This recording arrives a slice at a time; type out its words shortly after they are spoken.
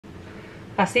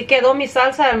Así quedó mi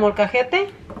salsa del molcajete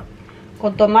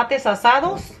con tomates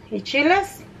asados y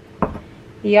chiles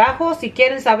y ajo. Si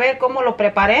quieren saber cómo lo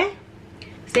preparé,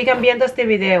 sigan viendo este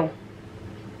video.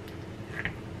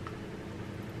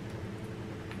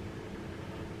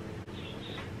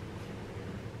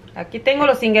 Aquí tengo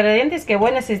los ingredientes que voy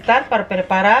a necesitar para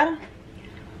preparar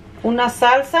una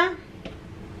salsa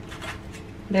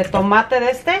de tomate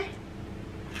de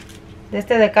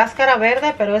de cáscara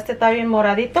verde, pero este está bien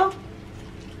moradito.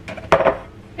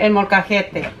 El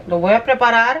molcajete, lo voy a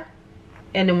preparar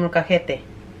en el molcajete.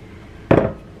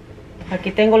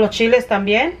 Aquí tengo los chiles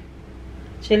también,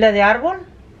 chile de árbol.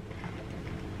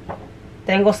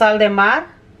 Tengo sal de mar,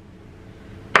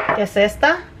 que es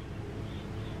esta.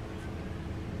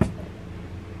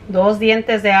 2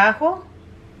 dientes de ajo.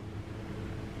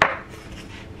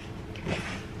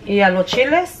 Y a los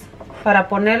chiles, para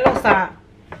ponerlos a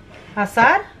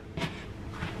asar,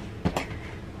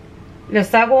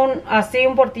 les hago así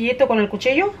un portillito con el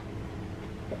cuchillo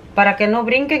para que no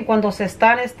brinquen cuando se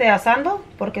están asando,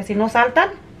 porque si no saltan.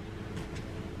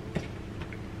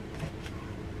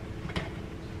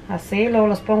 Así, luego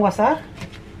los pongo a asar.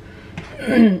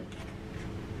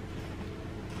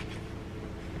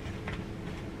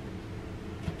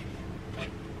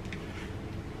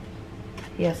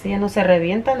 Y así ya no se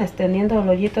revientan, extendiendo el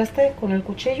hoyito con el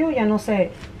cuchillo, ya no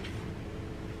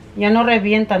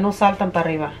revientan, no saltan para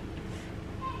arriba.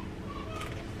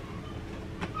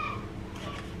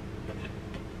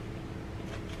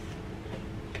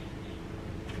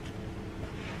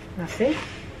 Así.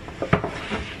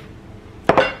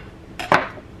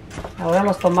 Ahora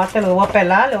los tomates los voy a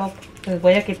pelar, les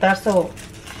voy a quitar su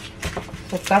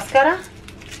cáscara.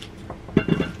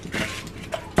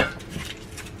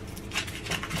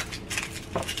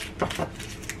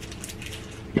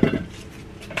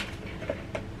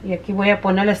 Y aquí voy a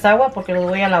ponerles agua porque los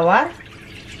voy a lavar.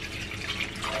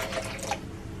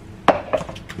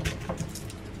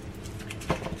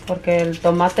 Porque el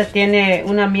tomate tiene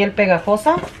una miel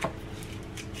pegajosa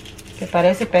que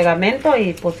parece pegamento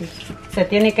y pues se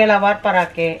tiene que lavar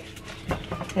para que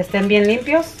estén bien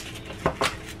limpios.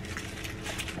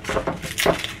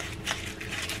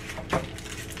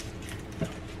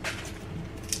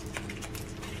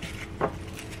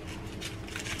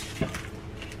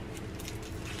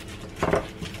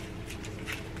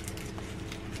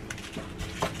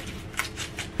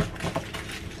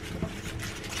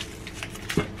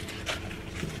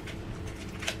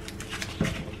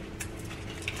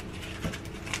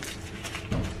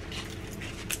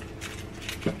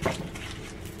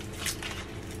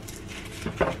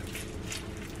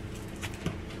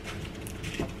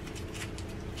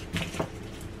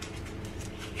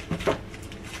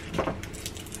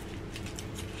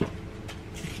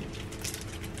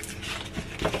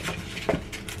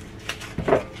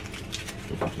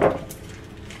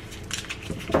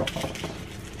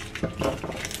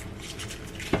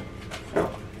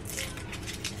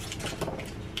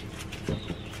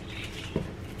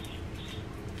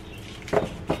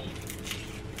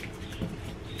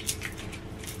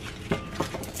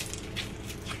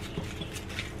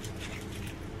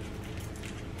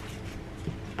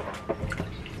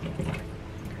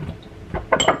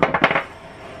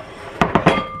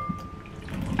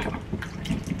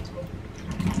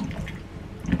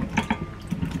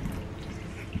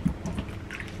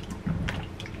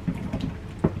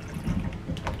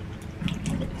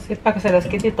 Así para que se les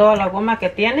quite toda la goma que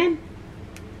tienen.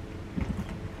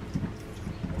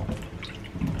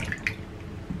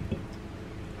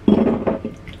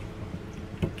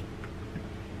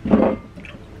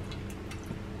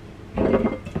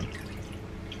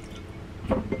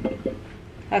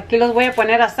 Aquí los voy a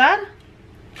poner a asar.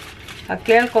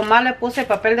 Aquí al comal le puse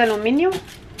papel de aluminio.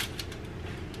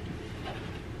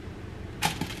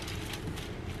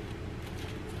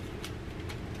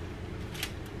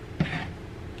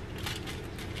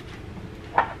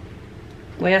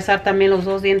 Voy a asar también los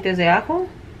 2 dientes de ajo.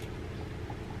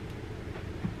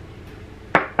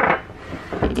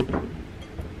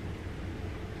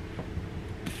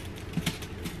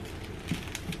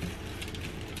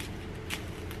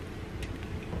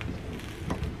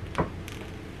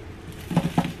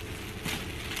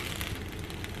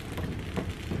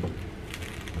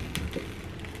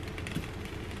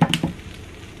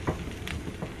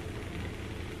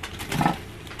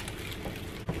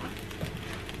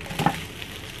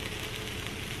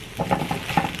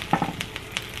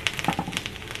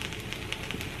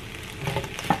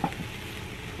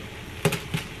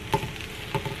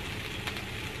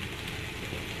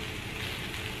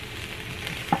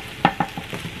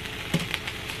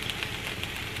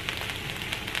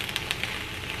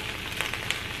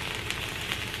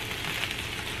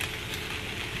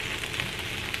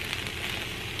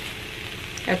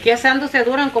 Aquí asándose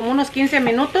duran como unos 15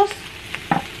 minutos.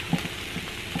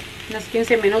 Unos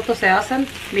 15 minutos se asan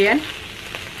bien.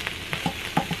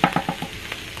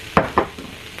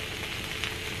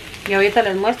 Y ahorita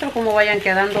les muestro cómo vayan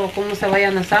quedando, cómo se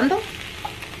vayan asando.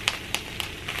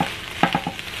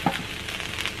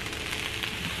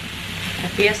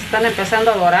 Aquí ya se están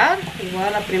empezando a dorar,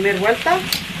 igual la primera vuelta.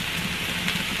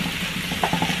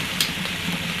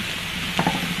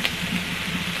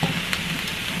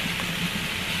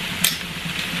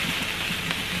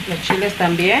 Los chiles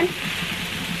también.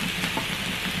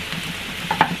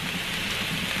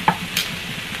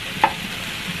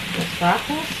 Los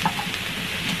ajos.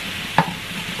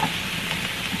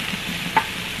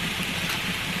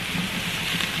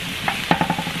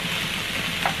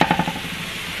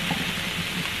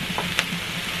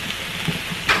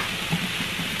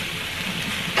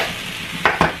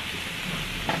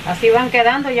 Así van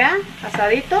quedando ya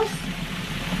asaditos.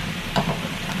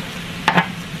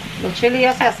 Los chiles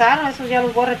ya se asaron, esos ya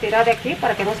los voy a retirar de aquí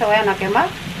para que no se vayan a quemar.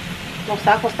 Los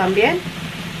ajos también.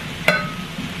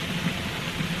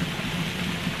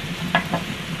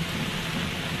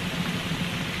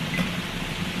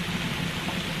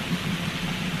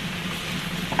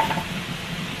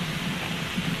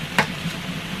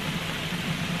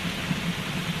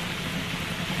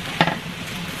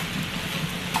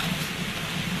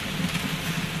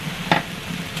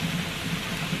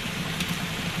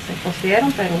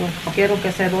 Cocieron, pero quiero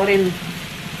que se doren,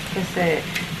 que se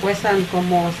cuezan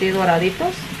como así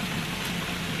doraditos,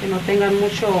 que no tengan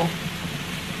mucho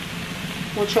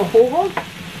jugo,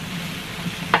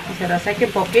 que se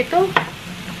resequen poquito,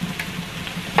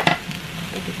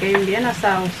 que queden bien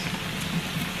asados.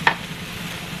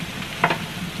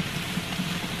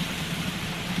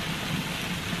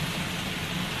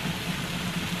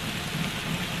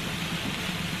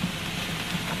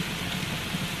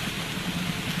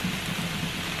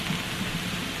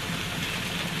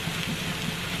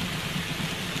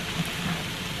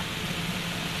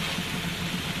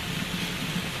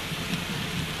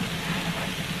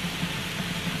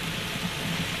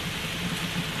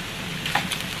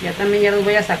 Ya también ya los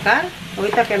voy a sacar.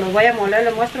 Ahorita que los voy a moler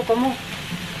les muestro cómo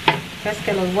es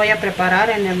que los voy a preparar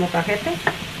en el molcajete.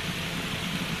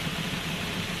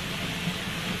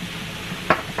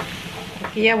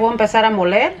 Aquí ya voy a empezar a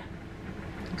moler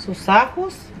sus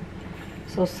ajos,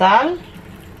 su sal.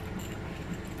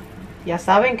 Ya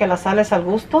saben que la sal es al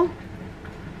gusto.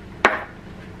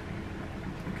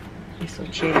 Y sus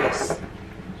chiles.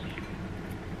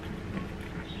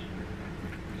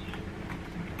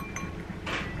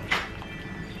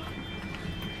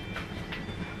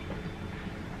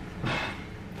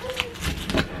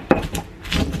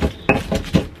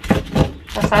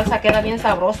 La salsa queda bien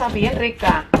sabrosa, bien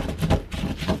rica.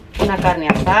 Una carne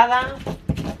asada,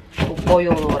 un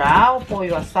pollo dorado,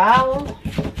 pollo asado.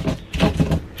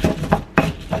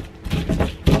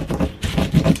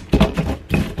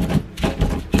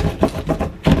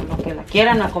 Lo que la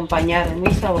quieran acompañar, es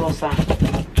muy sabrosa.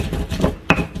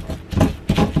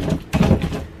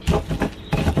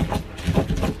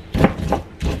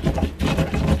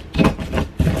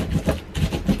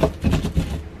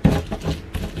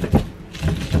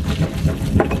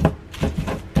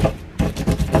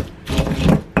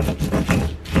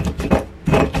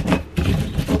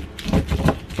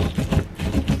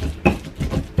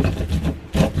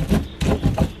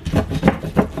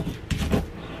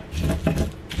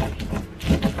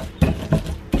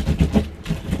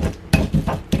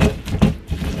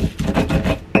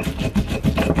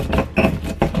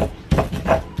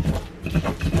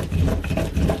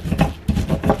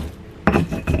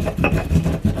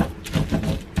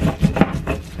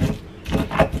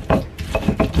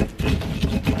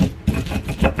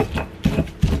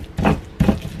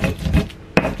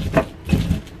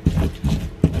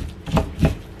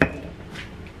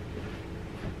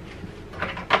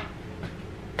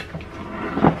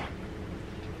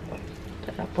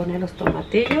 Poner los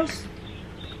tomatillos.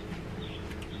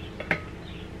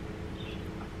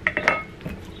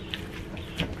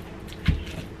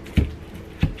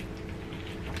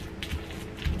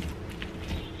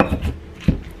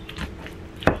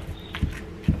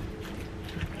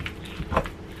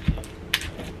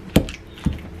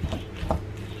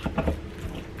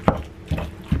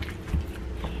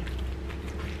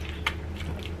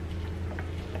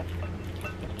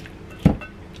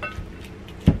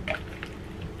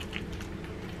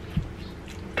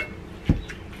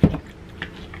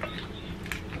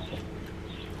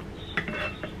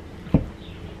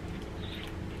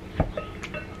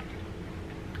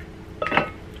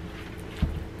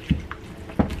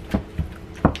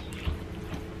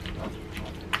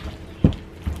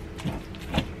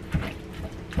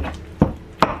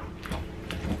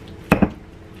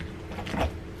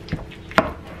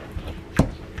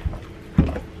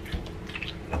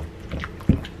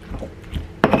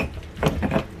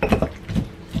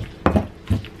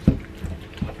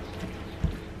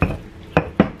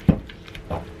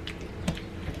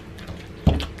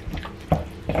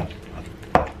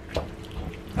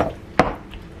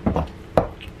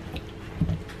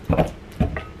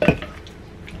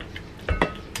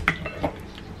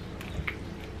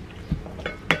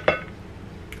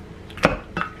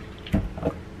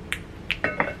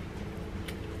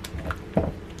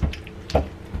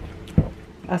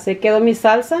 Así quedó mi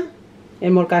salsa,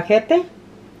 el molcajete.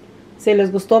 Si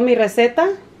les gustó mi receta,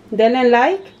 denle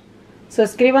like,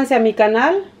 suscríbanse a mi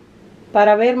canal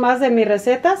para ver más de mis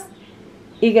recetas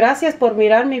y gracias por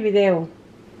mirar mi video.